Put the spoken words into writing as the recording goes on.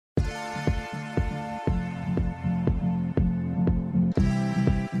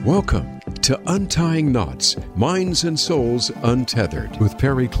Welcome to Untying Knots, Minds and Souls Untethered with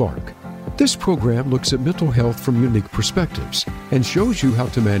Perry Clark. This program looks at mental health from unique perspectives and shows you how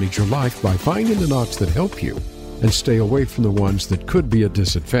to manage your life by finding the knots that help you and stay away from the ones that could be a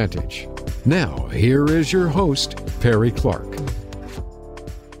disadvantage. Now, here is your host, Perry Clark.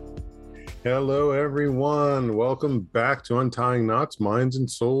 Hello, everyone. Welcome back to Untying Knots, Minds and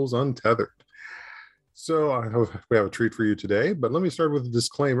Souls Untethered. So I hope we have a treat for you today, but let me start with a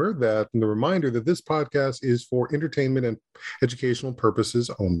disclaimer and the reminder that this podcast is for entertainment and educational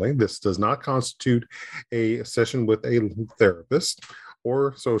purposes only. This does not constitute a session with a therapist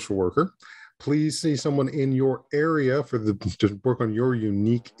or social worker. Please see someone in your area to work on your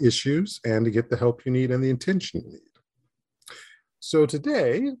unique issues and to get the help you need and the attention you need. So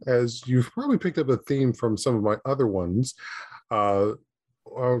today, as you've probably picked up a theme from some of my other ones,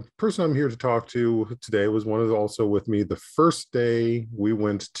 person I'm here to talk to today was also with me the first day we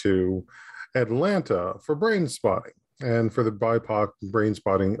went to Atlanta for brain spotting and for the BIPOC brain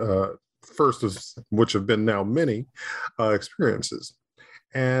spotting, first of which have been now many experiences.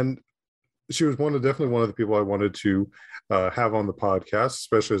 And she was definitely one of the people I wanted to have on the podcast,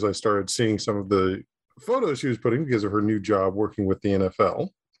 especially as I started seeing some of the photos she was putting because of her new job working with the NFL.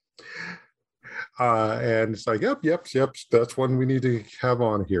 And it's like, yep, that's one we need to have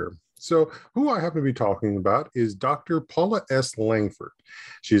on here. So who I happen to be talking about is Dr. Paula S. Langford.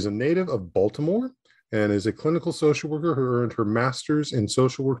 She's a native of Baltimore and is a clinical social worker who earned her master's in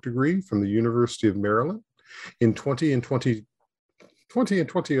social work degree from the University of Maryland. In 2020 and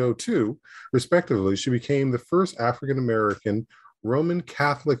 2002, respectively, she became the first African-American Roman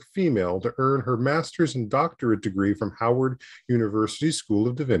Catholic female to earn her master's and doctorate degree from Howard University School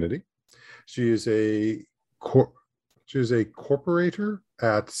of Divinity. She is a corporator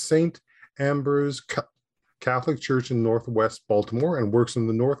at St. Ambrose Catholic Church in Northwest Baltimore and works in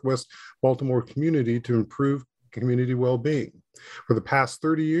the Northwest Baltimore community to improve community well-being. For the past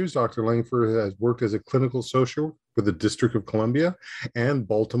 30 years, Dr. Langford has worked as a clinical social worker for the District of Columbia and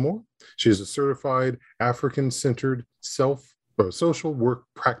Baltimore. She is a certified African-centered social work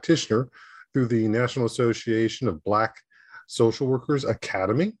practitioner through the National Association of Black Social Workers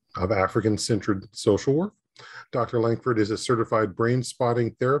Academy of African-Centered Social Work. Dr. Langford is a certified brain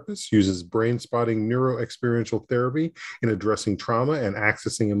spotting therapist, uses brain spotting neuroexperiential therapy in addressing trauma and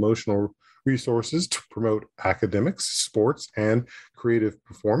accessing emotional resources to promote academics, sports, and creative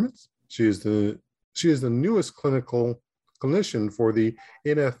performance. She is the newest clinician for the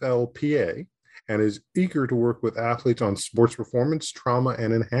NFLPA and is eager to work with athletes on sports performance, trauma,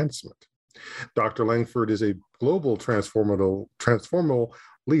 and enhancement. Dr. Langford is a global transformational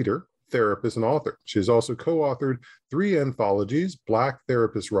leader, therapist, and author. She has also co-authored 3 anthologies, Black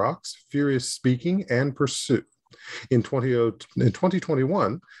Therapist Rocks, Furious Speaking, and Pursue. In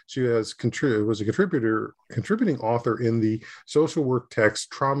 2021, she was a contributing author in the social work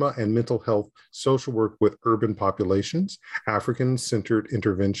text Trauma and Mental Health Social Work with Urban Populations, African-Centered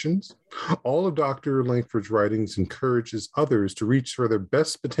Interventions. All of Dr. Langford's writings encourages others to reach for their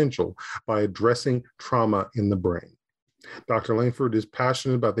best potential by addressing trauma in the brain. Dr. Langford is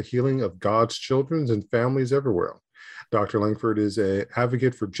passionate about the healing of God's children and families everywhere. Dr. Langford is an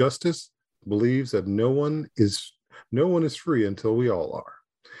advocate for justice, believes that no one is free until we all are.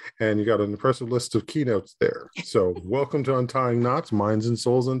 And you got an impressive list of keynotes there. So welcome to Untying Knots, Minds and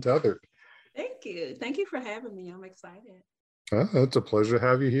Souls Untethered. Thank you. Thank you for having me. I'm excited. It's a pleasure to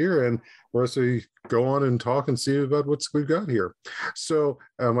have you here and for us to go on and talk and see about what we've got here. So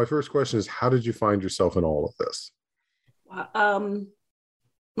my first question is, how did you find yourself in all of this?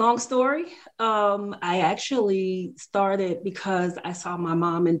 Long story. I actually started because I saw my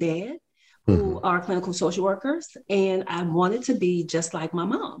mom and dad who are clinical social workers, and I wanted to be just like my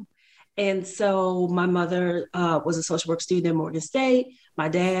mom. And so my mother was a social work student at Morgan State. My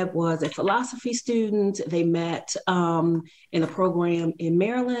dad was a philosophy student. They met in a program in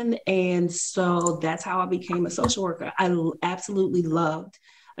Maryland. And so that's how I became a social worker. I absolutely loved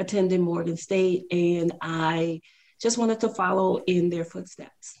attending Morgan State, and I just wanted to follow in their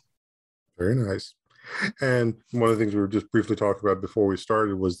footsteps. Very nice. And one of the things we were just briefly talking about before we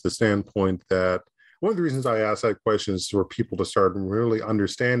started was the standpoint that one of the reasons I asked that question is for people to start really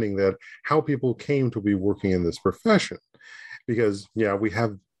understanding that how people came to be working in this profession. Because, we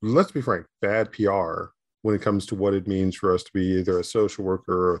have, let's be frank, bad PR when it comes to what it means for us to be either a social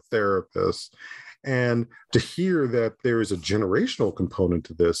worker or a therapist. And to hear that there is a generational component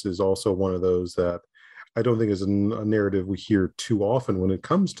to this is also one of those that I don't think is a narrative we hear too often when it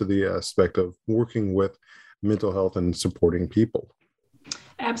comes to the aspect of working with mental health and supporting people.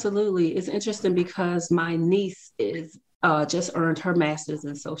 Absolutely. It's interesting because my niece is just earned her master's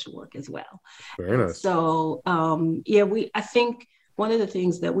in social work as well. Very nice. So I think one of the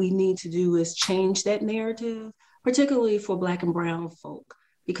things that we need to do is change that narrative, particularly for Black and Brown folk,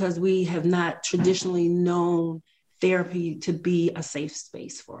 because we have not traditionally known therapy to be a safe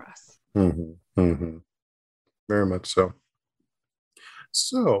space for us. Mm-hmm, mm-hmm. Very much so.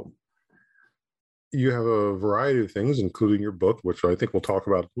 So you have a variety of things, including your book, which I think we'll talk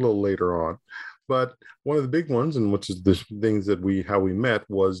about a little later on. But one of the big ones, and which is the things that how we met,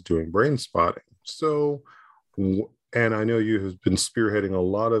 was doing brain spotting. So, and I know you have been spearheading a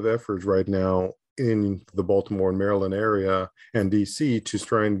lot of efforts right now in the Baltimore and Maryland area and DC to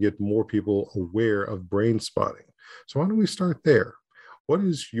try and get more people aware of brain spotting. So why don't we start there?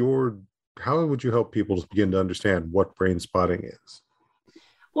 How would you help people to begin to understand what brain spotting is?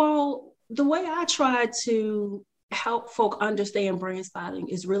 Well, the way I try to help folk understand brain spotting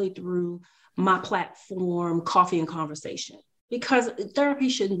is really through my platform, Coffee and Conversation, because therapy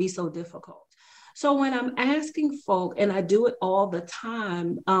shouldn't be so difficult. So when I'm asking folk, and I do it all the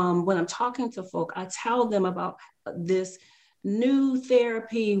time, when I'm talking to folk, I tell them about this new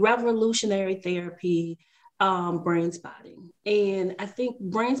therapy, revolutionary therapy, brain spotting. And I think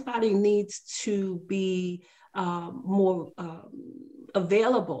brain spotting needs to be more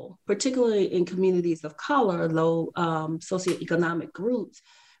available, particularly in communities of color, low socioeconomic groups,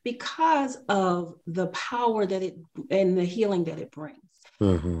 because of the power and the healing that it brings.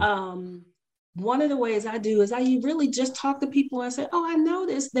 Mm-hmm. One of the ways I do is I really just talk to people and say, oh, I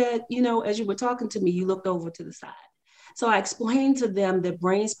noticed that, as you were talking to me, you looked over to the side. So I explained to them that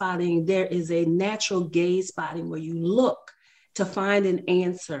brain spotting, there is a natural gaze spotting where you look to find an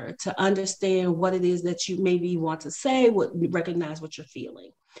answer, to understand what it is that you maybe want to say, recognize what you're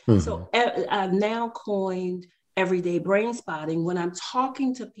feeling. Mm-hmm. So I've now coined everyday brain spotting when I'm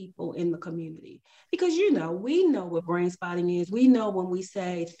talking to people in the community, because we know what brain spotting is. We know when we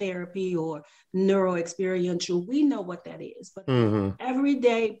say therapy or neuro experiential, we know what that is, but mm-hmm.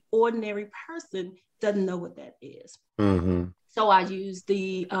 everyday ordinary person doesn't know what that is. Mm-hmm. So I use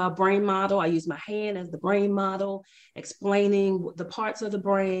the brain model. I use my hand as the brain model, explaining the parts of the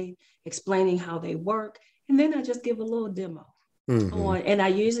brain, explaining how they work, and then I just give a little demo. Mm-hmm. And I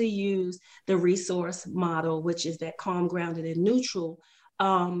usually use the resource model, which is that calm, grounded, and neutral,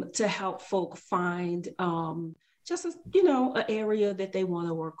 to help folk find just an area that they want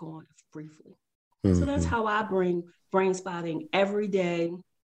to work on briefly. Mm-hmm. So that's how I bring brain spotting every day,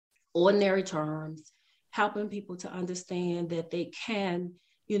 ordinary terms, helping people to understand that they can,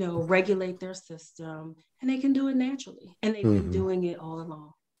 regulate their system, and they can do it naturally, and they've mm-hmm. been doing it all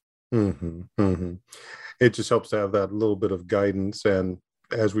along. Mm-hmm. Mm-hmm. It just helps to have that little bit of guidance, and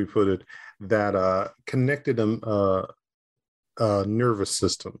as we put it, that connected nervous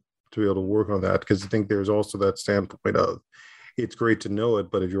system to be able to work on that. Because I think there's also that standpoint of it's great to know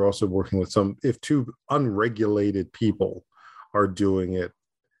it, but if you're also working with if two unregulated people are doing it,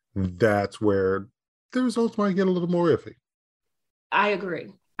 that's where the results might get a little more iffy. I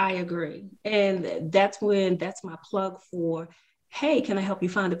agree. And that's my plug for, hey, can I help you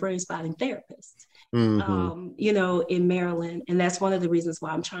find a brain spotting therapist? Mm-hmm. In Maryland. And that's one of the reasons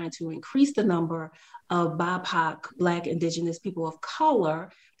why I'm trying to increase the number of BIPOC, Black, Indigenous people of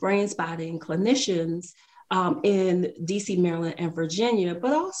color, brain spotting clinicians in DC, Maryland, and Virginia,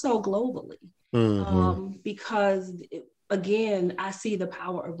 but also globally. Mm-hmm. Because again, I see the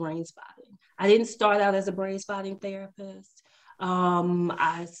power of brain spotting. I didn't start out as a brain spotting therapist.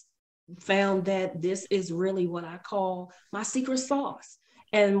 I found that this is really what I call my secret sauce.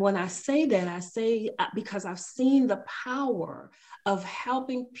 And when I say that, I say because I've seen the power of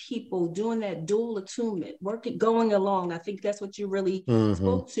helping people doing that dual attunement, going along. I think that's what you really mm-hmm.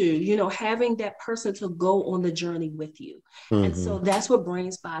 spoke to, having that person to go on the journey with you. Mm-hmm. And so that's what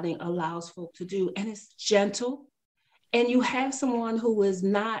brain spotting allows folk to do. And it's gentle. And you have someone who is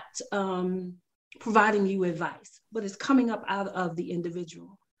not providing you advice, but it's coming up out of the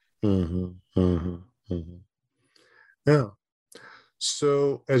individual. Mm-hmm. Mm-hmm. Mm-hmm. Yeah.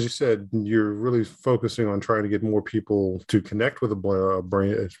 So, as you said, you're really focusing on trying to get more people to connect with a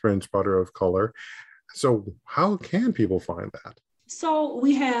brain spotter of color. So, how can people find that? So,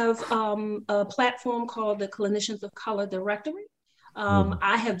 we have a platform called the Clinicians of Color Directory.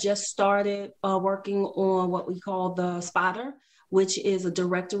 I have just started working on what we call the Spotter, which is a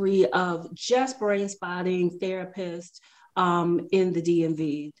directory of just brain spotting therapists in the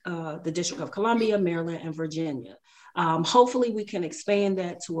DMV, the District of Columbia, Maryland, and Virginia. Hopefully we can expand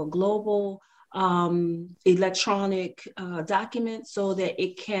that to a global electronic document so that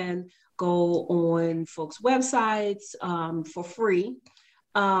it can go on folks' websites for free.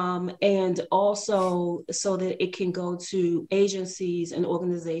 and also so that it can go to agencies and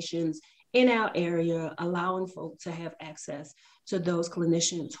organizations in our area, allowing folks to have access to those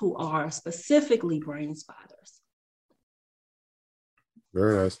clinicians who are specifically brain spotters.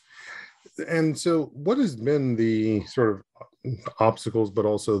 Very nice. And so what has been the sort of obstacles, but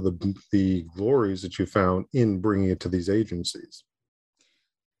also the glories that you found in bringing it to these agencies?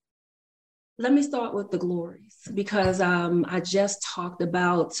 Let me start with the glories, because I just talked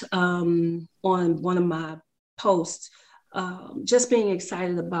about on one of my posts, just being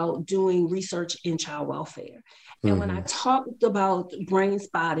excited about doing research in child welfare. And when I talked about brain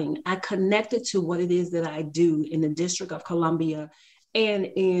spotting, I connected to what it is that I do in the District of Columbia and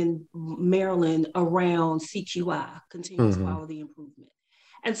in Maryland around CQI, continuous quality improvement.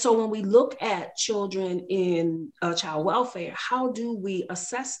 And so when we look at children in child welfare, how do we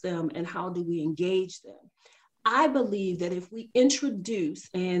assess them and how do we engage them? I believe that if we introduce,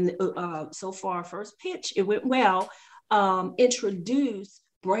 and so far, first pitch, it went well, introduce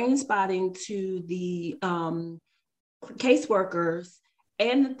brain spotting to the caseworkers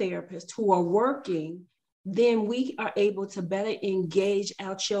and the therapists who are working, then we are able to better engage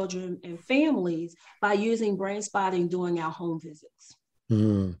our children and families by using brain spotting during our home visits.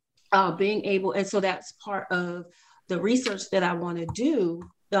 Being able, and so that's part of the research that I want to do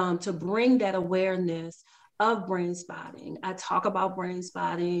to bring that awareness of brain spotting. I talk about brain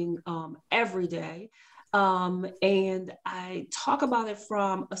spotting every day. And I talk about it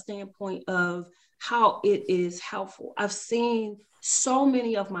from a standpoint of how it is helpful. I've seen so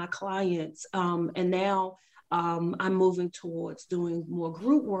many of my clients, and now I'm moving towards doing more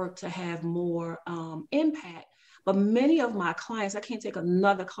group work to have more impact. But many of my clients, I can't take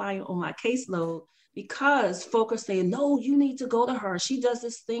another client on my caseload because folks are saying, no, you need to go to her. She does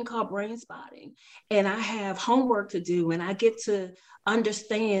this thing called brain spotting. And I have homework to do, and I get to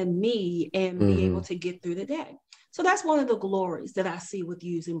understand me and be able to get through the day. So that's one of the glories that I see with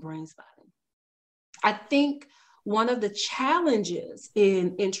using brain spotting. I think one of the challenges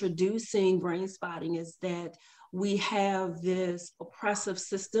in introducing brain spotting is that we have this oppressive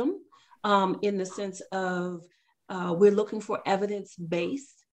system in the sense of we're looking for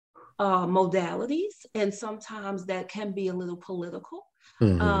evidence-based modalities, and sometimes that can be a little political.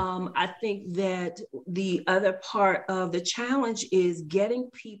 I think that the other part of the challenge is getting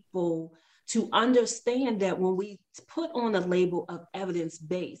people to understand that when we put on a label of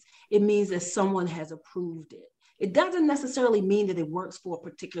evidence-based, it means that someone has approved it. It doesn't necessarily mean that it works for a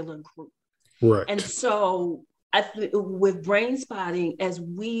particular group. Right. And so with brain spotting, as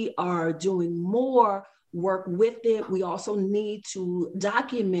we are doing more work with it, we also need to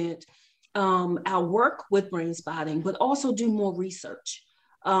document our work with brain spotting, but also do more research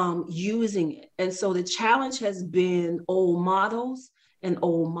using it. And so the challenge has been old models and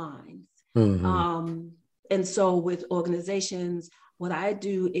old minds. And so with organizations, what I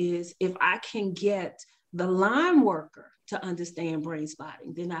do is if I can get the line worker to understand brain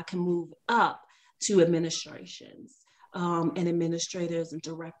spotting, then I can move up to administrations and administrators and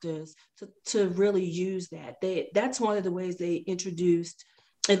directors to really use that. That's one of the ways they introduced,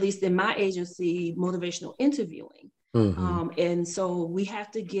 at least in my agency, motivational interviewing. And so we have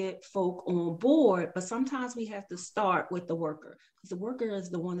to get folk on board, but sometimes we have to start with the worker, because the worker is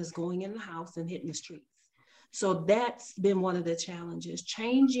the one that's going in the house and hitting the streets. So that's been one of the challenges,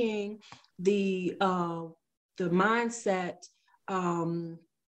 changing the mindset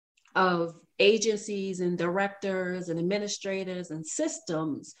of agencies and directors and administrators and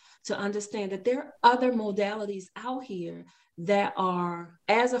systems to understand that there are other modalities out here that are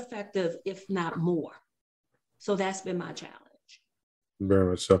as effective, if not more. So that's been my challenge. Very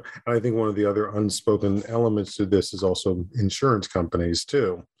much so. And I think one of the other unspoken elements to this is also insurance companies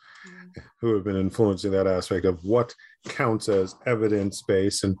too, who have been influencing that aspect of what counts as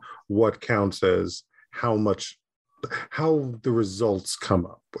evidence-based and what counts as how the results come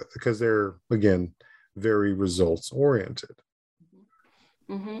up with, because they're, again, very results oriented.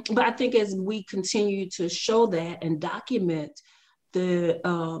 But I think as we continue to show that and document the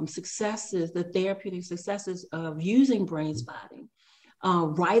successes, the therapeutic successes of using brain spotting,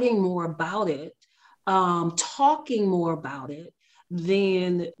 writing more about it, talking more about it,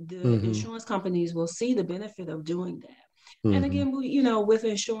 then the insurance companies will see the benefit of doing that. And again, with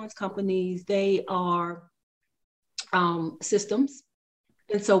insurance companies, they are systems.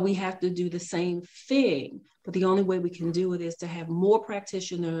 And so we have to do the same thing. But the only way we can do it is to have more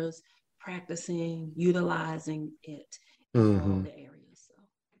practitioners practicing, utilizing it in all the areas.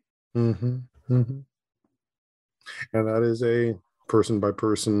 And that is a person by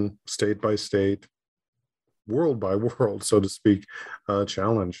person, state by state world by world, so to speak,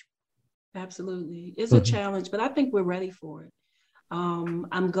 challenge. Absolutely. It's a Mm-hmm. challenge, but I think we're ready for it.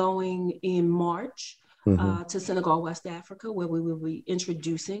 I'm going in March Mm-hmm. to Senegal, West Africa, where we will be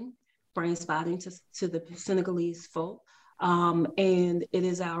introducing brain spotting to the Senegalese folk. And it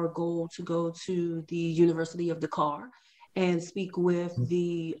is our goal to go to the University of Dakar and speak with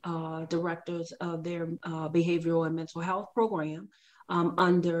the directors of their behavioral and mental health program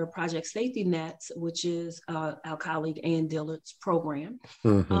under Project Safety Nets, which is our colleague Ann Dillard's program,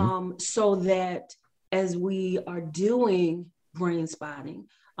 Mm-hmm. so that as we are doing brain spotting,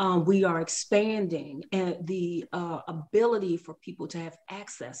 we are expanding and the ability for people to have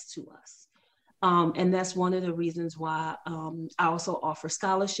access to us. And that's one of the reasons why I also offer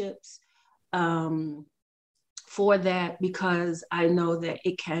scholarships for that, because I know that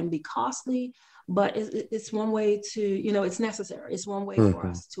it can be costly, but it's one way to, it's necessary. It's one way for Mm-hmm.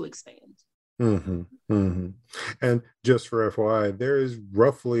 us to expand. Mm-hmm. Mm-hmm. And just for FYI, there is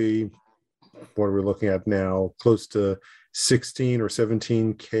roughly, what are we looking at now? Close to 16 or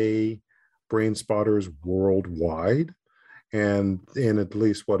 17K brain spotters worldwide. And in at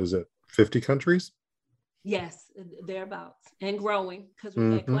least, what is it, 50 countries? Yes, thereabouts, and growing, because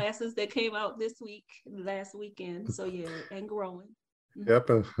we've had Mm-hmm. classes that came out this week, last weekend. So yeah, and growing. Mm-hmm.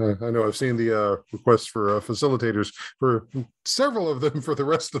 Yep, I know. I've seen the requests for facilitators for several of them for the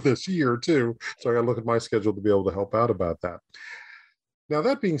rest of this year too. So I got to look at my schedule to be able to help out about that. Now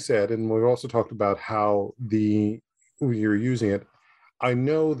that being said, and we've also talked about how you're using it. I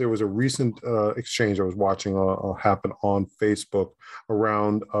know there was a recent exchange I was watching happen on Facebook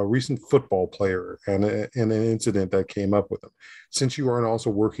around a recent football player and an incident that came up with him. Since you aren't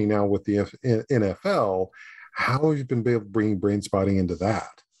also working now with the NFL, how have you been able to bring brain spotting into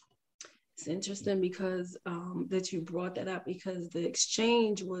that? It's interesting because that you brought that up, because the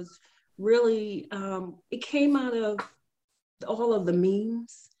exchange was really, it came out of all of the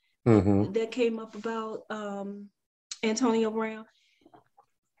memes Mm-hmm. that came up about Antonio Brown.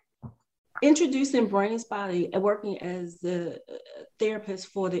 Introducing brain spotting and working as the therapist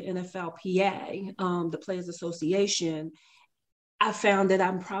for the NFLPA, the Players Association, I found that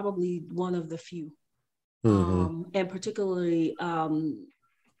I'm probably one of the few. Mm-hmm. And particularly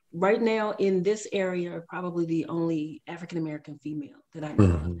right now in this area, probably the only African-American female that I know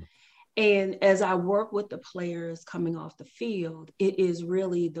of. Mm-hmm. And as I work with the players coming off the field, it is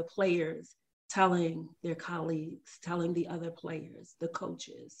really the players telling their colleagues, telling the other players, the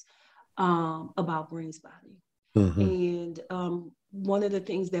coaches, about brain spotting. Mm-hmm. And one of the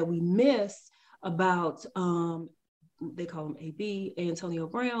things that we miss about, they call him AB, Antonio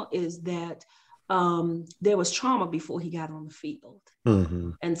Brown, is that there was trauma before he got on the field.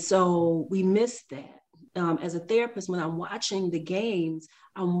 Mm-hmm. And so we miss that. As a therapist, when I'm watching the games,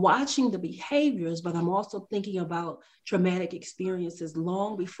 I'm watching the behaviors, but I'm also thinking about traumatic experiences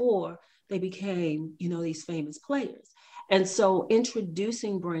long before they became, these famous players. And so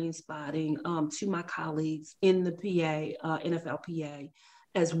introducing brain spotting to my colleagues in the NFLPA,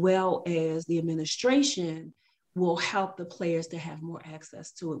 as well as the administration, will help the players to have more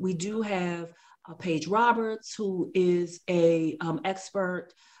access to it. We do have Paige Roberts, who is a expert,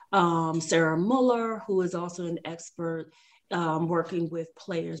 Sarah Muller, who is also an expert working with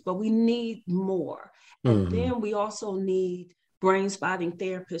players, but we need more. And Mm-hmm. then we also need brain spotting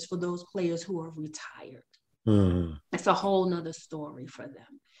therapists for those players who are retired. Mm-hmm. It's a whole nother story for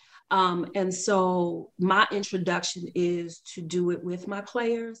them. And so my introduction is to do it with my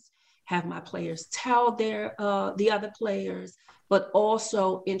players, have my players tell the other players, but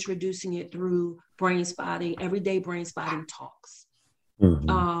also introducing it through brain spotting, everyday brain spotting talks.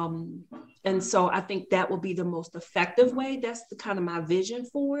 Mm-hmm. And so I think that will be the most effective way. That's the kind of my vision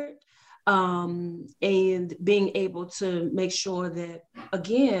for it. And being able to make sure that,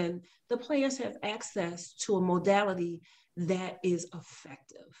 again, the players have access to a modality that is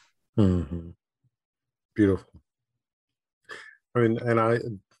effective. Mm-hmm. Beautiful. I mean,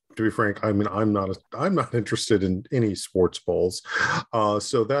 to be frank, I mean, I'm not interested in any sports balls.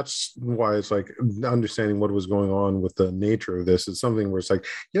 So that's why it's like understanding what was going on with the nature of this is something where it's like,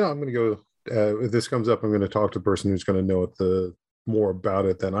 I'm going to go, if this comes up, I'm going to talk to the person who's going to know more about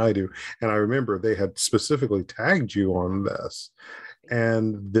it than I do. And I remember they had specifically tagged you on this.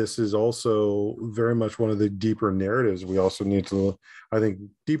 And this is also very much one of the deeper narratives we also need to, I think,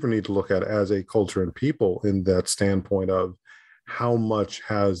 need to look at as a culture and people, in that standpoint of how much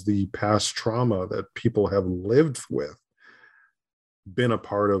has the past trauma that people have lived with been a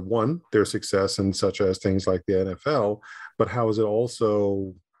part of, one, their success, and such as things like the NFL, but how has it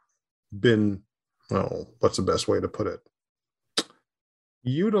also been, well, what's the best way to put it,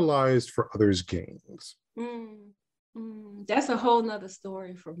 utilized for others' gains. Mm, that's a whole nother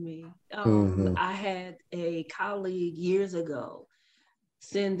story for me. I had a colleague years ago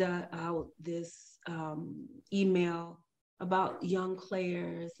send out this email about young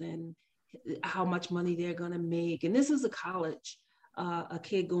players and how much money they're going to make. And this is a college, a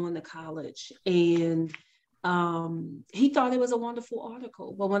kid going to college. And he thought it was a wonderful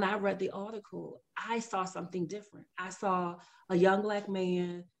article. But when I read the article, I saw something different. I saw a young Black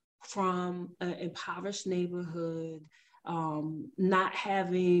man from an impoverished neighborhood, not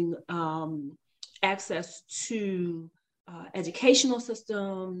having access to educational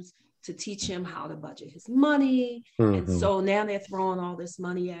systems to teach him how to budget his money. And so now they're throwing all this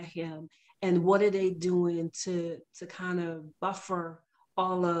money at him. And what are they doing to kind of buffer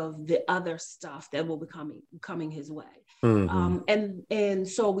all of the other stuff that will be coming his way? And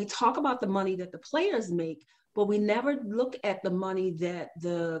so we talk about the money that the players make, but we never look at the money that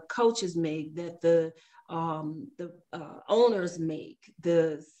the coaches make, that the owners make,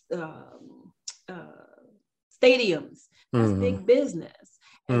 the stadiums. That's big business.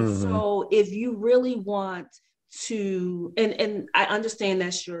 And so if you really want to, and I understand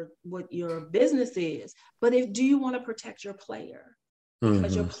that's what your business is, but do you want to protect your player?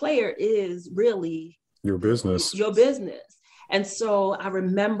 Because your player is really your business. And so I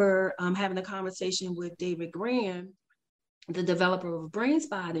remember having a conversation with David Graham, the developer of Brain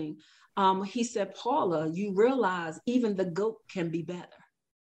Spotting. He said, Paula, you realize even the GOAT can be better.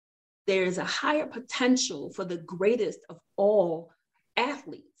 There's a higher potential for the greatest of all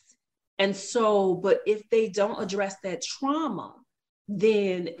athletes. And so, but if they don't address that trauma,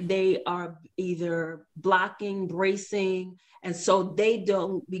 then they are either blocking, bracing, and so they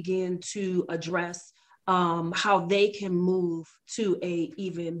don't begin to address how they can move to a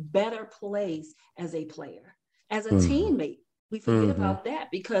even better place as a player, as a teammate. We forget about that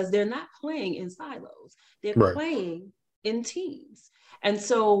because they're not playing in silos. They're playing in teams. And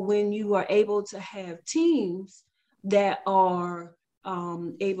so when you are able to have teams that are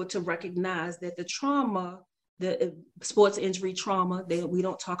able to recognize that the trauma, the sports injury trauma, we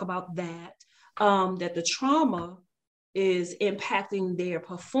don't talk about that, that the trauma is impacting their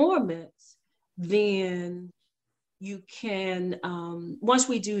performance, then you can, once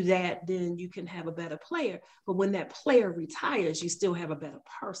we do that, then you can have a better player. But when that player retires, you still have a better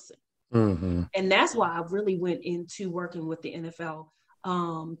person. And that's why I really went into working with the NFL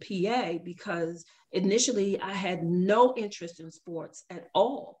PA, because initially I had no interest in sports at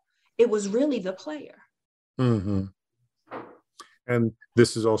all. It was really the player. And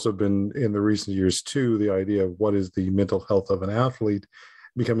this has also been in the recent years too, the idea of what is the mental health of an athlete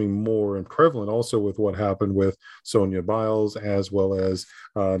becoming more and prevalent, also with what happened with Sonia Biles, as well as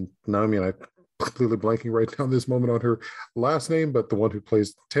Naomi, and I'm completely blanking right now this moment on her last name, but the one who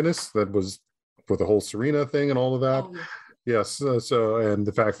plays tennis, that was for the whole Serena thing and all of that. Yes. So, and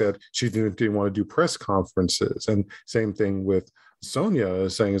the fact that she didn't want to do press conferences, and same thing with Sonia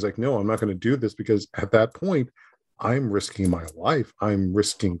saying is like, no, I'm not going to do this, because at that point, I'm risking my life. I'm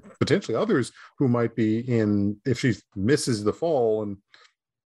risking potentially others who might be in, if she misses the fall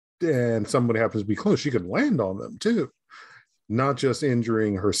and somebody happens to be close, she could land on them too. Not just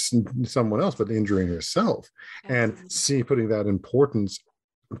injuring someone else, but injuring herself. Absolutely. And putting that importance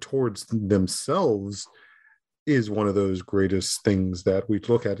towards themselves is one of those greatest things that we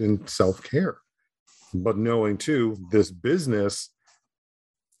look at in self-care. But knowing too, this business,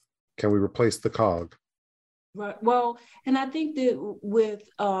 can we replace the cog? Right. Well, and I think that with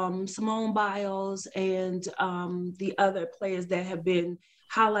Simone Biles and the other players that have been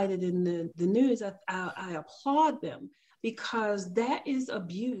highlighted in the news, I applaud them, because that is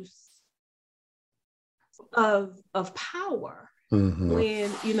abuse of power. When,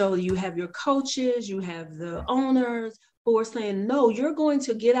 you have your coaches, you have the owners who are saying, no, you're going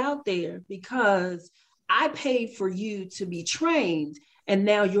to get out there because I paid for you to be trained, and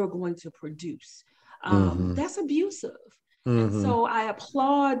now you're going to produce. That's abusive. And so I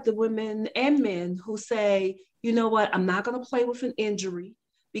applaud the women and men who say, you know what, I'm not going to play with an injury,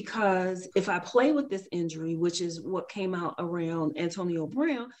 because if I play with this injury, which is what came out around Antonio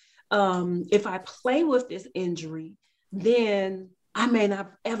Brown, if I play with this injury, then I may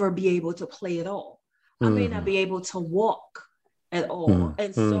not ever be able to play at all. I may not be able to walk at all.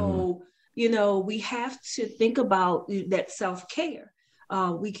 And so, we have to think about that self-care.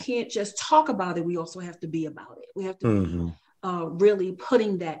 We can't just talk about it. We also have to be about it. We have to be really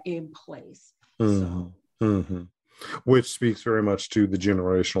putting that in place. Which speaks very much to the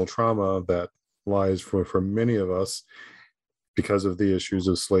generational trauma that lies for many of us, because of the issues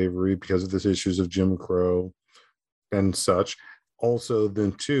of slavery, because of the issues of Jim Crow and such. also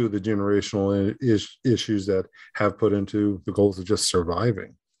then too the generational issues that have put into the goals of just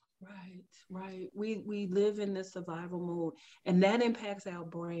surviving. Right, right. We live in this survival mode, and that impacts our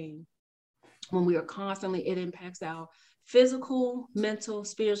brain. When we are constantly, it impacts our physical, mental,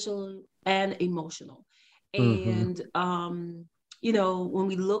 spiritual, and emotional. Mm-hmm. And you know, when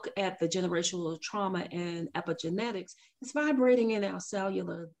we look at the generational trauma and epigenetics, it's vibrating in our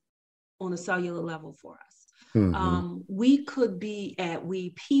cellular, on a cellular level for us. Mm-hmm. We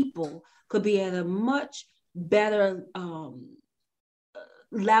people could be at a much better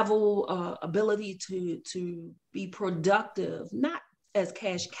level, ability to be productive, not as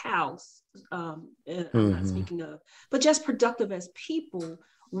cash cows. I'm not Mm-hmm. speaking of, but just productive as people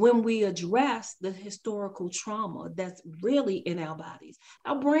when we address the historical trauma that's really in our bodies.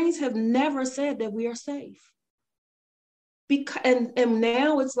 Our brains have never said that we are safe. And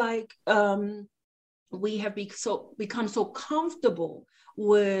now it's like we have become so comfortable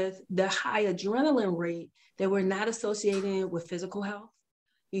with the high adrenaline rate that we're not associating it with physical health.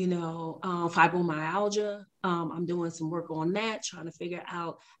 You know, fibromyalgia. I'm doing some work on that, trying to figure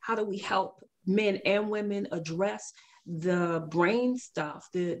out how do we help men and women address the brain stuff,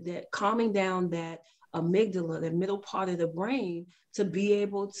 that calming down that amygdala, the middle part of the brain, to be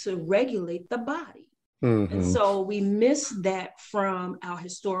able to regulate the body. And Mm-hmm. so we miss that from our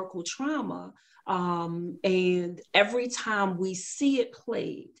historical trauma. And every time we see it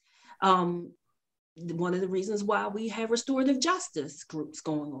played, one of the reasons why we have restorative justice groups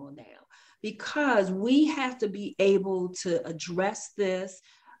going on now, because we have to be able to address this,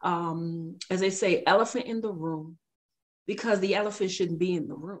 as they say, elephant in the room, because the elephant shouldn't be in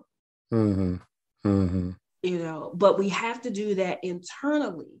the room. Mm-hmm. Mm-hmm. You know, but we have to do that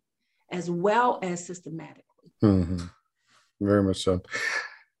internally as well as systematically. Mm-hmm. Very much so.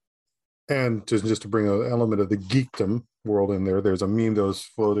 And just to bring an element of the geekdom world in there, there's a meme that was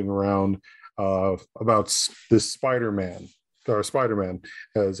floating around about this Spider-Man. Or Spider-Man,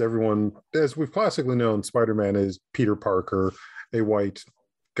 as we've classically known, Spider-Man is Peter Parker, a white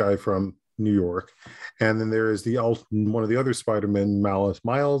guy from New York. And then there is one of the other Spider-Men,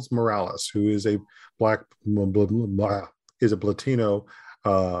 Miles Morales, who is a Latino,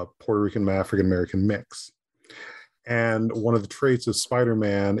 Puerto Rican, African-American mix. And one of the traits of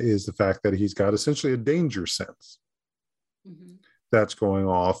Spider-Man is the fact that he's got essentially a danger sense. Mm-hmm. That's going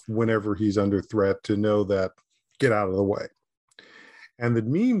off whenever he's under threat, to know that get out of the way. And the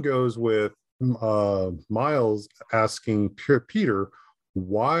meme goes with Miles asking Peter,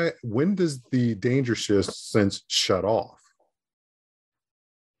 when does the danger sense shut off?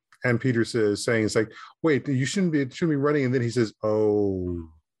 And Peter saying, it's like, wait, you shouldn't be running. And then he says, oh,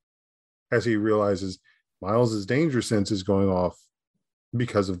 as he realizes Miles's danger sense is going off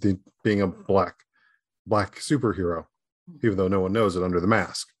because of being a black superhero, even though no one knows it under the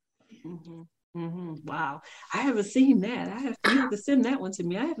mask. Mm-hmm. Mm-hmm. Wow, I haven't seen that. You have to send that one to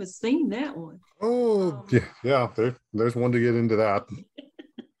me. I haven't seen that one. Oh, yeah. There's one to get into that.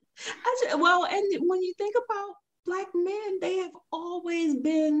 And when you think about Black men, they have always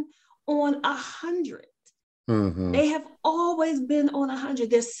been on 100. Mm-hmm. They have always been on 100.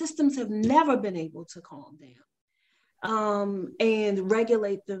 Their systems have never been able to calm down and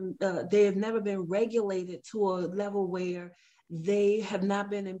regulate them. They have never been regulated to a level where they have not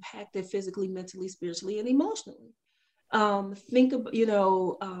been impacted physically, mentally, spiritually, and emotionally. Think of,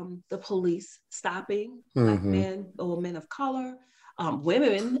 the police stopping Black men or men of color,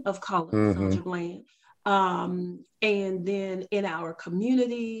 women of color, Sandra Bland, and then in our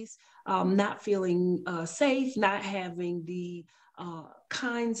communities, not feeling safe, not having the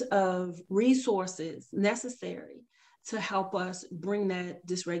kinds of resources necessary to help us bring that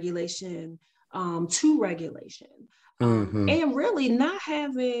dysregulation to regulation. And really not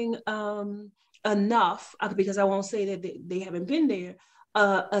having enough, because I won't say that they haven't been there,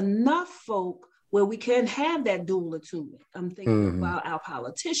 enough folk where we can have that dual attunement. I'm thinking about our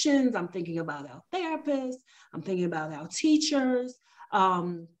politicians, I'm thinking about our therapists, I'm thinking about our teachers,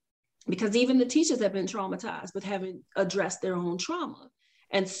 because even the teachers have been traumatized but haven't addressed their own trauma.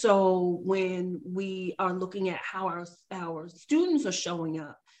 And so when we are looking at how our students are showing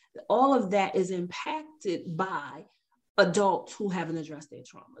up, all of that is impacted by adults who haven't addressed their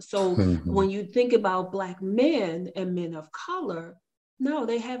trauma. So when you think about Black men and men of color, no,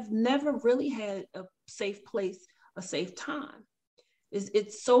 they have never really had a safe place, a safe time.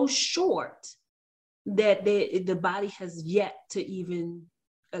 It's so short that the body has yet to even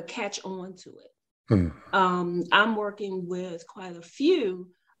catch on to it. I'm working with quite a few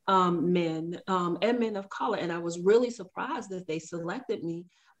men and men of color, and I was really surprised that they selected me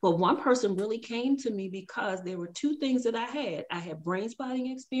But one person really came to me because there were two things that I had. I had brain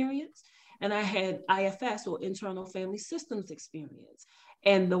spotting experience and I had IFS, or internal family systems experience.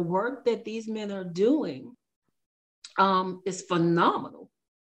 And the work that these men are doing is phenomenal.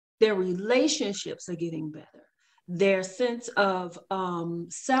 Their relationships are getting better. Their sense of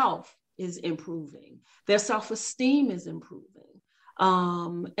self is improving. Their self-esteem is improving.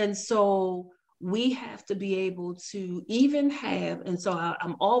 And so we have to be able to even have, and so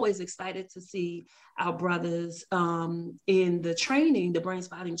I'm always excited to see our brothers in the training, the brain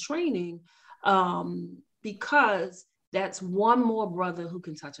spotting training, because that's one more brother who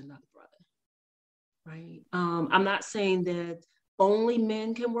can touch another brother, right? I'm not saying that only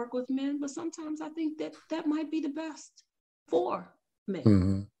men can work with men, but sometimes I think that that might be the best for men.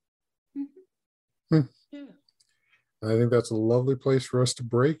 Mm-hmm. Mm-hmm. Yeah. I think that's a lovely place for us to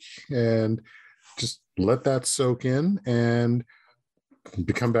break and just let that soak in, and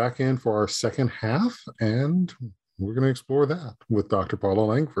come back in for our second half, and we're going to explore that with Dr. Paula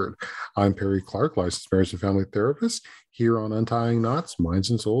Langford. I'm Perry Clark, licensed marriage and family therapist, here on Untying Knots,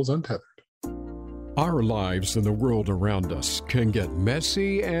 Minds and Souls Untethered. Our lives and the world around us can get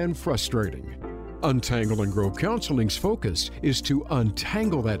messy and frustrating. Untangle and Grow Counseling's focus is to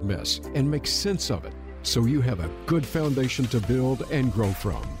untangle that mess and make sense of it, so you have a good foundation to build and grow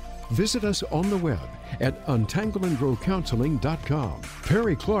from. Visit us on the web at untangleandgrowcounseling.com.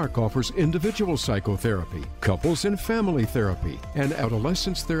 Perry Clark offers individual psychotherapy, couples and family therapy, and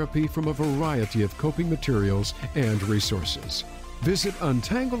adolescence therapy from a variety of coping materials and resources. Visit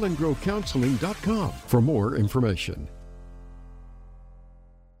untangleandgrowcounseling.com for more information.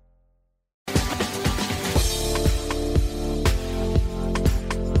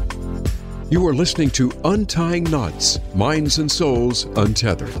 You are listening to Untying Knots, Minds and Souls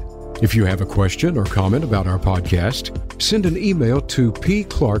Untethered. If you have a question or comment about our podcast, send an email to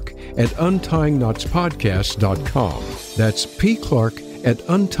pclark@untyingknotspodcast.com. That's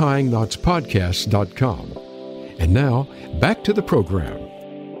pclark@untyingknotspodcast.com. And now, back to the program.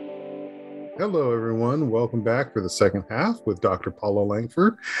 Hello, everyone. Welcome back for the second half with Dr. Paula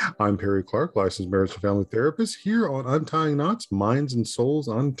Langford. I'm Perry Clark, licensed marriage and family therapist, here on Untying Knots, Minds and Souls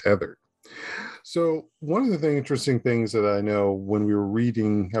Untethered. So one of the interesting things that I know when I was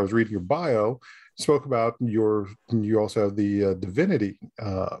reading your bio, spoke about you also have the divinity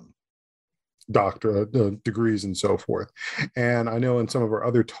doctorate degrees and so forth. And I know in some of our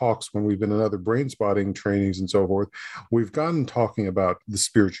other talks, when we've been in other brain spotting trainings and so forth, we've gotten talking about the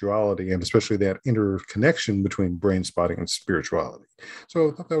spirituality and especially that interconnection between brain spotting and spirituality. So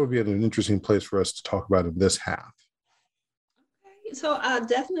I thought that would be an interesting place for us to talk about in this half. So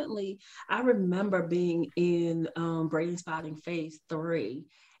definitely, I remember being in brain spotting phase 3,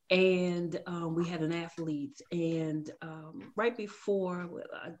 and we had an athlete, and right before,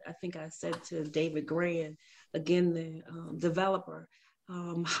 I think I said to David Grand, again, the developer,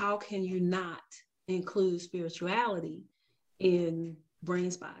 how can you not include spirituality in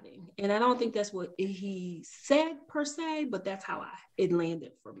brain spotting? And I don't think that's what he said per se, but that's how it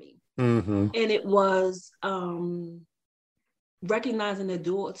landed for me. Mm-hmm. And it was recognizing the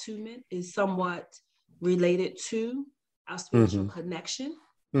dual attunement is somewhat related to our spiritual connection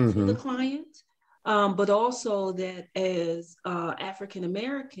to the client, but also that as African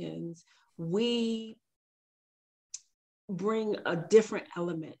Americans, we bring a different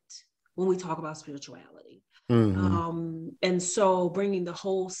element when we talk about spirituality. And so bringing the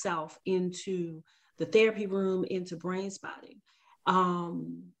whole self into the therapy room, into brain spotting.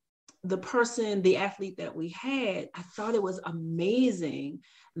 The athlete that we had, I thought it was amazing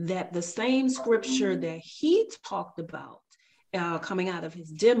that the same scripture that he talked about coming out of his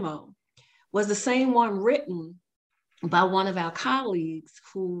demo was the same one written by one of our colleagues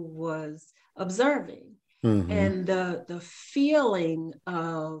who was observing. And the feeling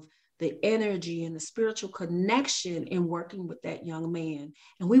of the energy and the spiritual connection in working with that young man.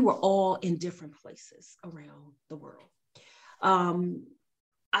 And we were all in different places around the world.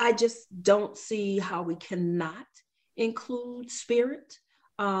 I just don't see how we cannot include spirit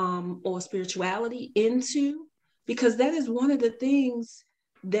or spirituality into, because that is one of the things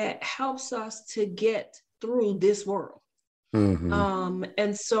that helps us to get through this world.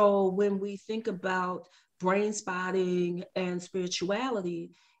 And so when we think about brain spotting and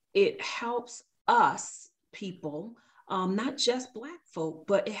spirituality, it helps us people, not just Black folk,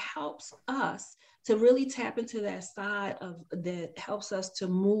 but it helps us to really tap into that side that helps us to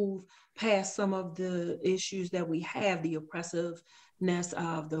move past some of the issues that we have, the oppressiveness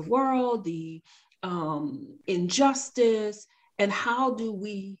of the world, the injustice, and how do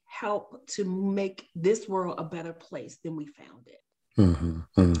we help to make this world a better place than we found it. Mhm,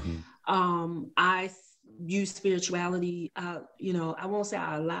 mhm. I use spirituality. I won't say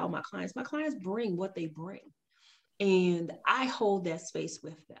I allow my clients. My clients bring what they bring, and I hold that space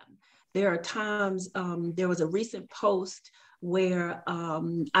with them. There are times, there was a recent post where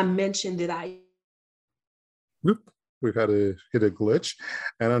I mentioned that I Oop, we've had to hit a glitch,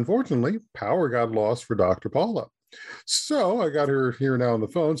 and unfortunately, power got lost for Dr. Paula. So I got her here now on the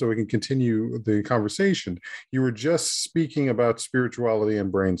phone so we can continue the conversation. You were just speaking about spirituality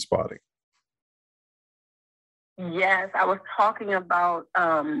and brain spotting. Yes, I was talking about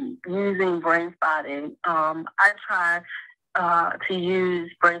using brain spotting. I try to use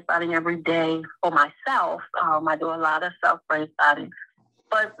brain spotting every day for myself. I do a lot of self brain spotting.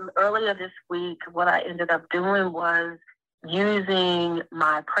 But earlier this week, what I ended up doing was using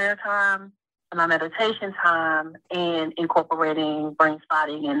my prayer time, my meditation time, and incorporating brain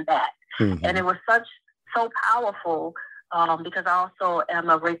spotting in that. Mm-hmm. And it was so powerful because I also am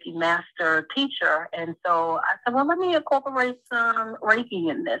a Reiki master teacher. And so I said, well, let me incorporate some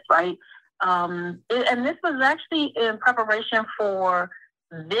Reiki in this, right? And this was actually in preparation for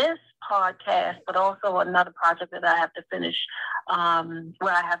this podcast, but also another project that I have to finish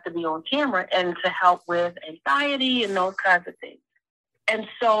where I have to be on camera and to help with anxiety and those kinds of things. And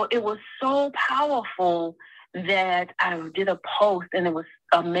so it was so powerful that I did a post, and it was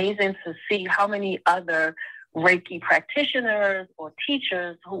amazing to see how many other Reiki practitioners or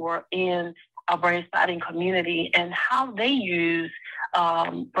teachers who were in our brain spotting community and how they use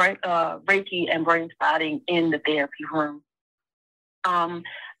Reiki and brain spotting in the therapy room.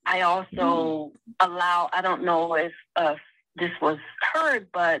 I also I don't know if this was heard,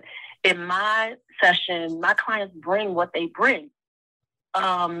 but in my session, my clients bring what they bring.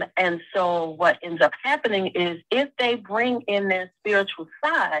 And so what ends up happening is if they bring in their spiritual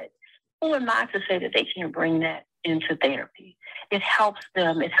side, who am I to say that they can't bring that into therapy? It helps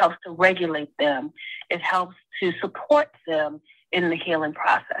them. It helps to regulate them. It helps to support them in the healing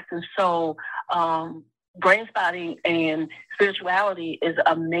process. And so brain spotting and spirituality is an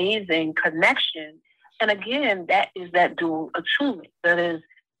amazing connection. And again, that is that dual attunement. That is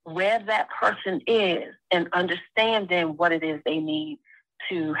where that person is and understanding what it is they need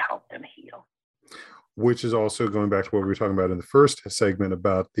to help them heal. Which is also going back to what we were talking about in the first segment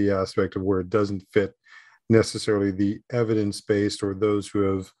about the aspect of where it doesn't fit necessarily the evidence-based or those who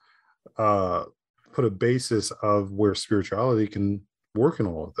have put a basis of where spirituality can work in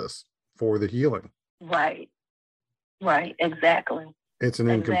all of this for the healing. Right, exactly. It's an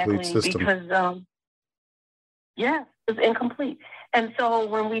incomplete system. Because, it's incomplete. And so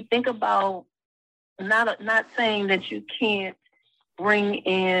when we think about not saying that you can't bring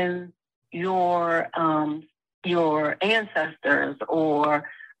in your ancestors or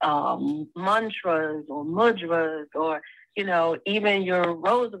mantras or mudras or even your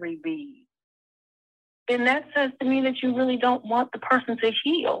rosary beads, then that says to me that you really don't want the person to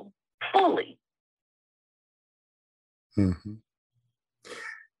heal fully. Mm-hmm.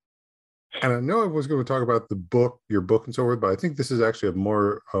 And I know I was going to talk about your book and so forth, but I think this is actually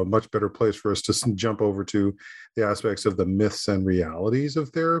a much better place for us to jump over to the aspects of the myths and realities of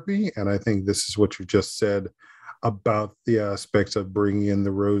therapy. And I think this is what you just said about the aspects of bringing in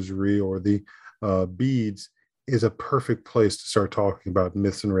the rosary or the beads is a perfect place to start talking about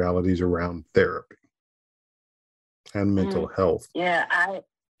myths and realities around therapy and mental health. Yeah, I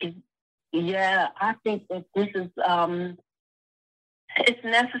think that this is it's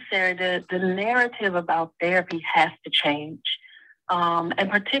necessary. The narrative about therapy has to change, and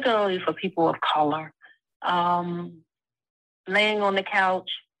particularly for people of color. Laying on the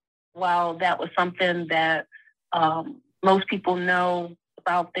couch, while that was something that most people know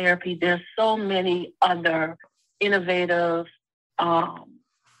about therapy, there's so many other innovative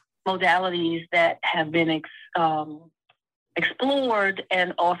modalities that have been explored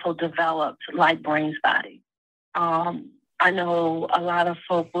and also developed, like brain spotting. I know a lot of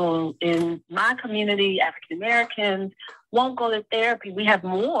folk in my community, African Americans, won't go to therapy. We have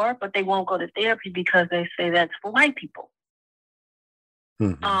more, but they won't go to therapy because they say that's for white people.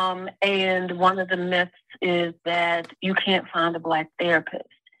 Mm-hmm. And one of the myths is that you can't find a Black therapist.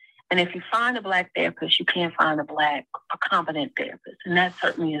 And if you find a Black therapist, you can't find a competent therapist. And that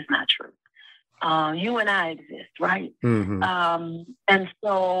certainly is not true. You and I exist, right? Mm-hmm. And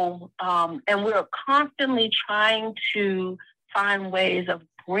so, and we're constantly trying to find ways of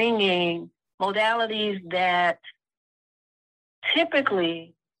bringing modalities that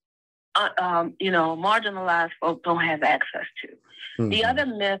typically, marginalized folks don't have access to. Mm-hmm. The other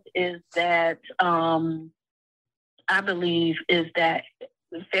myth is that I believe is that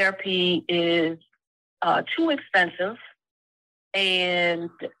therapy is too expensive And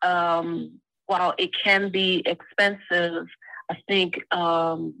while it can be expensive, I think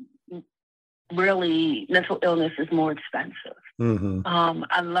really mental illness is more expensive. Mm-hmm.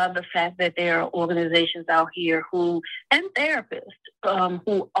 I love the fact that there are organizations out here and therapists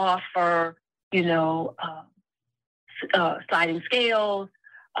who offer, sliding scales.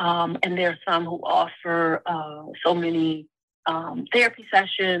 And there are some who offer so many therapy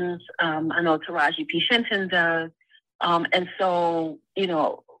sessions. I know Taraji P. Shenton does. And so,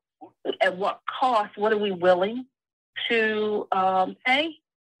 at what cost, what are we willing to pay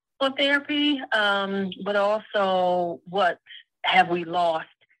for therapy? But also, what have we lost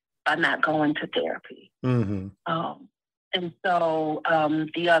by not going to therapy? Mm-hmm. And so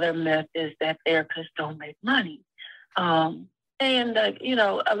the other myth is that therapists don't make money. And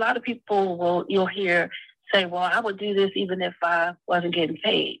a lot of people you'll hear say, well, I would do this even if I wasn't getting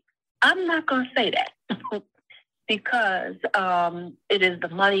paid. I'm not going to say that because it is the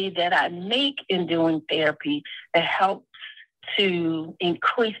money that I make in doing therapy that helps to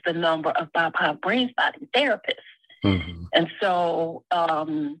increase the number of BIPOC brain spotting therapists. Mm-hmm. And so,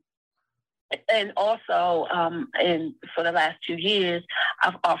 and also, and for the last 2 years,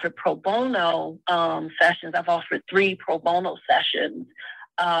 I've offered pro bono sessions. I've offered 3 pro bono sessions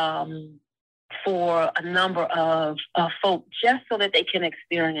for a number of folk just so that they can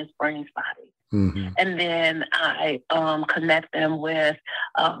experience brain spotting. Mm-hmm. And then I connect them with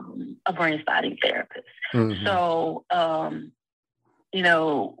a brain spotting therapist. Mm-hmm. So,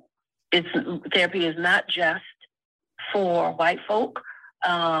 therapy is not just for white folk.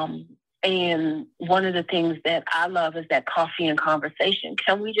 And one of the things that I love is that coffee and conversation.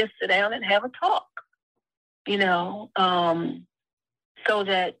 Can we just sit down and have a talk? So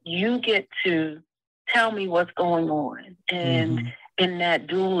that you get to tell me what's going on. And Mm-hmm. in that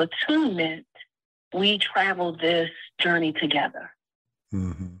dual attunement, we travel this journey together.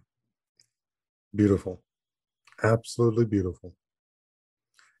 Mm-hmm. Beautiful. Absolutely beautiful.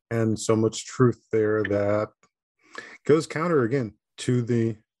 And so much truth there that goes counter again to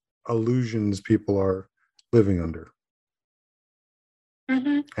the illusions people are living under.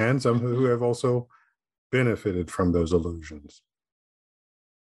 Mm-hmm. And some who have also benefited from those illusions.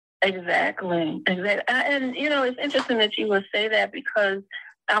 Exactly. And, it's interesting that you would say that because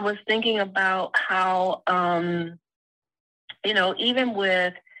I was thinking about how, even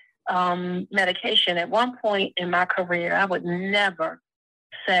with medication, at one point in my career, I would never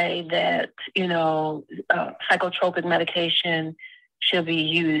say that, psychotropic medication should be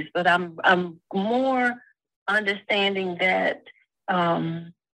used. But I'm more understanding that,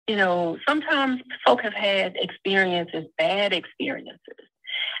 sometimes folk have had bad experiences.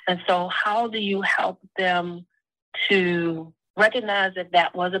 And so how do you help them to recognize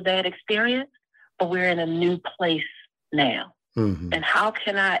that was a bad experience, but we're in a new place now? Mm-hmm. And how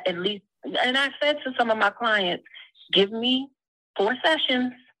can I and I said to some of my clients, give me 4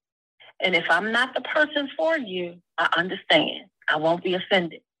 sessions. And if I'm not the person for you, I understand. I won't be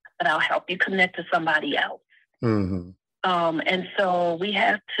offended, but I'll help you connect to somebody else. Mm-hmm. And so we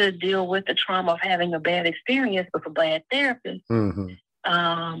have to deal with the trauma of having a bad experience with a bad therapist. Mm-hmm.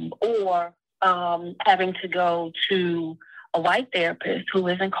 Or having to go to a white therapist who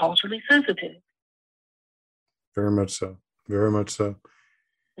isn't culturally sensitive. Very much so. Very much so.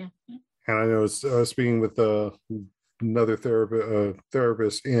 Mm-hmm. And I know speaking with another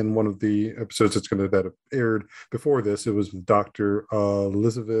therapist in one of the episodes that aired before this, it was Dr.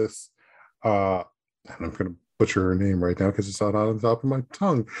 Elizabeth, and I'm going to butcher her name right now because it's not on the top of my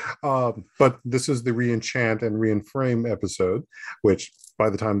tongue. But this is the Reenchant and Reinframe episode, which by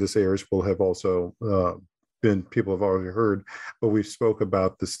the time this airs will have also people have already heard. But we spoke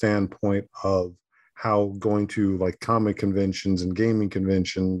about the standpoint of how going to like comic conventions and gaming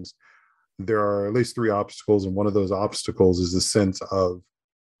conventions, there are at least 3 obstacles, and one of those obstacles is the sense of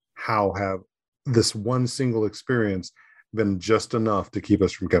how have this one single experience been just enough to keep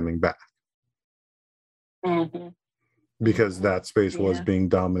us from coming back. Mm-hmm. Because that space was being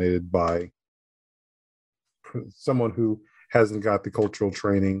dominated by someone who hasn't got the cultural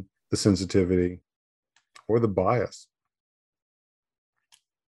training, the sensitivity, or the bias.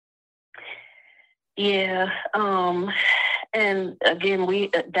 Yeah. And again,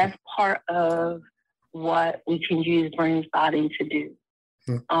 that's part of what we can use brain spotting to do,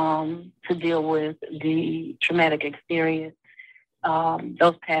 to deal with the traumatic experience,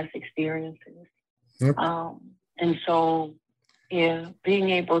 those past experiences. Yep. And so, being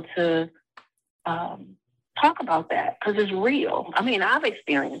able to talk about that because it's real. I mean, I've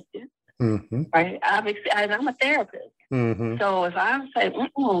experienced it, mm-hmm. right? I'm a therapist. Mm-hmm. So if I say,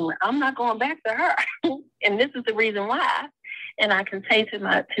 I'm not going back to her, and this is the reason why, and I can say to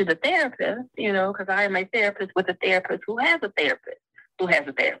the therapist, because I am a therapist with a therapist who has a therapist who has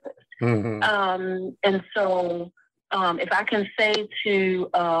a therapist. Mm-hmm. And so if I can say to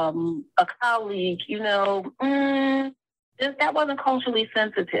a colleague, that wasn't culturally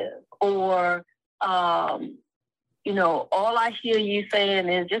sensitive, or all I hear you saying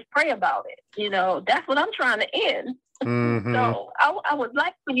is just pray about it. That's what I'm trying to end. Mm-hmm. So I would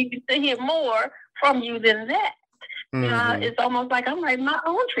like for you to hear more from you than that. Mm-hmm. It's almost like I'm writing my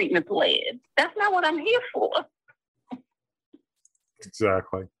own treatment plan. That's not what I'm here for.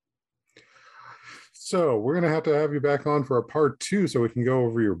 Exactly. So we're going to have you back on for a part 2 so we can go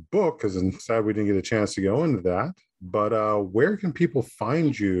over your book, because I'm sad we didn't get a chance to go into that. But where can people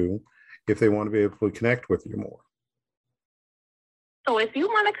find you if they want to be able to connect with you more? So if you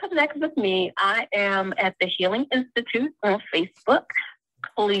want to connect with me, I am at the Healing Institute on Facebook.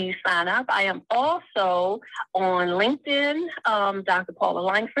 Please sign up. I am also on LinkedIn, Dr. Paula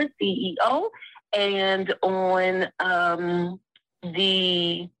Langford, CEO, and on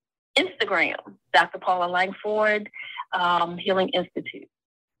the Instagram, Dr. Paula Langford, Healing Institute.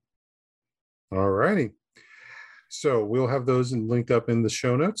 All righty. So we'll have those linked up in the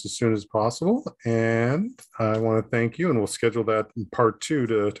show notes as soon as possible. And I want to thank you, and we'll schedule that in part 2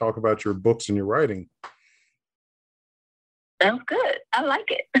 to talk about your books and your writing. Sounds good. I like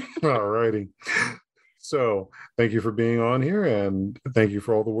it. All righty. So thank you for being on here, and thank you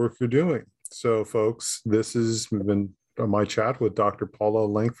for all the work you're doing. So folks, this has been my chat with Dr. Paula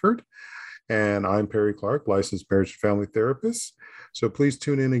Langford, and I'm Perry Clark, licensed marriage and family therapist. So please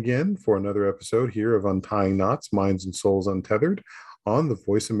tune in again for another episode here of Untying Knots, Minds and Souls Untethered on the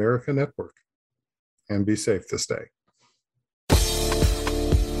Voice America Network. And be safe this day.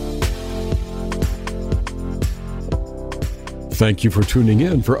 Thank you for tuning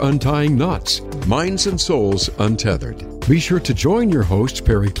in for Untying Knots, Minds and Souls Untethered. Be sure to join your host,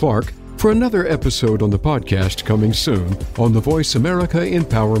 Perry Clark, for another episode on the podcast coming soon on the Voice America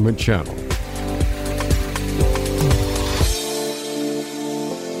Empowerment Channel.